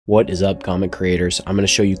What is up, comic creators? I'm going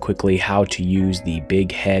to show you quickly how to use the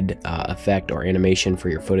big head effect or animation for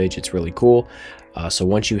your footage. It's really cool. So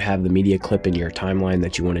once you have the media clip in your timeline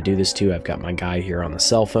that you want to do this to, I've got my guy here on the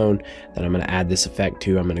cell phone that I'm going to add this effect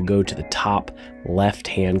to. I'm going to go to the top left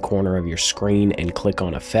hand corner of your screen and click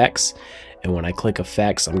on effects. And when I click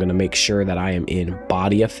effects, I'm going to make sure that I am in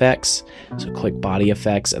body effects. So click body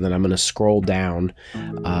effects, and then I'm going to scroll down,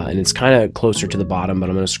 and it's kind of closer to the bottom, but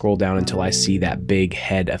I'm going to scroll down until I see that big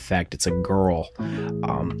head effect. It's a girl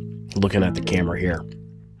looking at the camera here.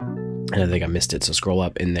 And I think I missed it, so scroll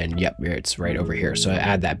up, and then yep, it's right over here. So I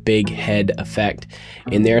add that big head effect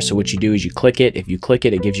in there. So what you do is you click it. If you click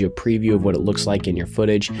it, it gives you a preview of what it looks like in your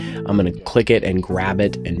footage. I'm going to click it and grab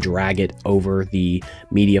it and drag it over the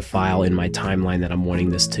media file in my timeline that I'm wanting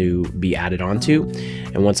this to be added onto.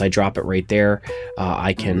 And once I drop it right there,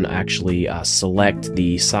 I can actually select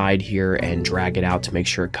the side here and drag it out to make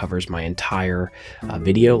sure it covers my entire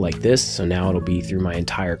video like this. So now it'll be through my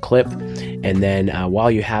entire clip. And then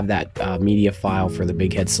while you have that media file for the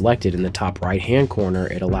big head selected in the top right hand corner,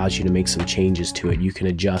 it allows you to make some changes to it. You can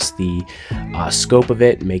adjust the scope of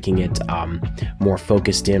it, making it more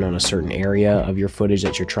focused in on a certain area of your footage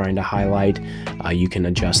that you're trying to highlight. You can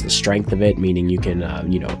adjust the strength of it, meaning you can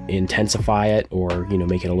intensify it or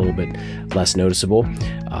make it a little bit less noticeable.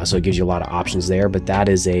 So it gives you a lot of options there. But that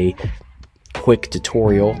is a quick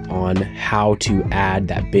tutorial on how to add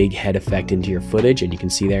that big head effect into your footage. And you can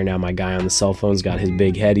see there now my guy on the cell phone's got his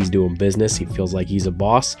big head. He's doing business. He feels like he's a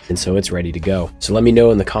boss, and so it's ready to go. So let me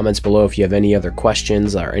know in the comments below if you have any other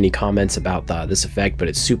questions or any comments about this effect, but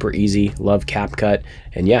it's super easy. Love CapCut,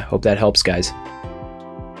 and yeah, hope that helps, guys.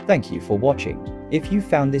 Thank you for watching. If you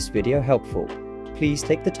found this video helpful, please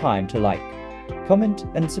take the time to like, comment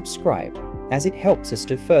and subscribe, as it helps us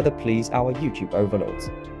to further please our YouTube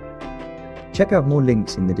overlords. Check out more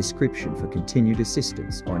links in the description for continued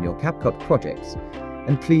assistance on your CapCut projects,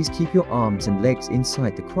 and please keep your arms and legs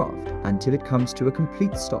inside the craft until it comes to a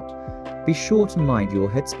complete stop. Be sure to mind your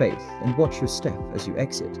headspace and watch your step as you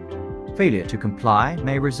exit. Failure to comply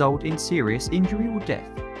may result in serious injury or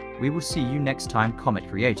death. We will see you next time, comet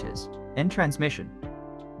creators. End transmission.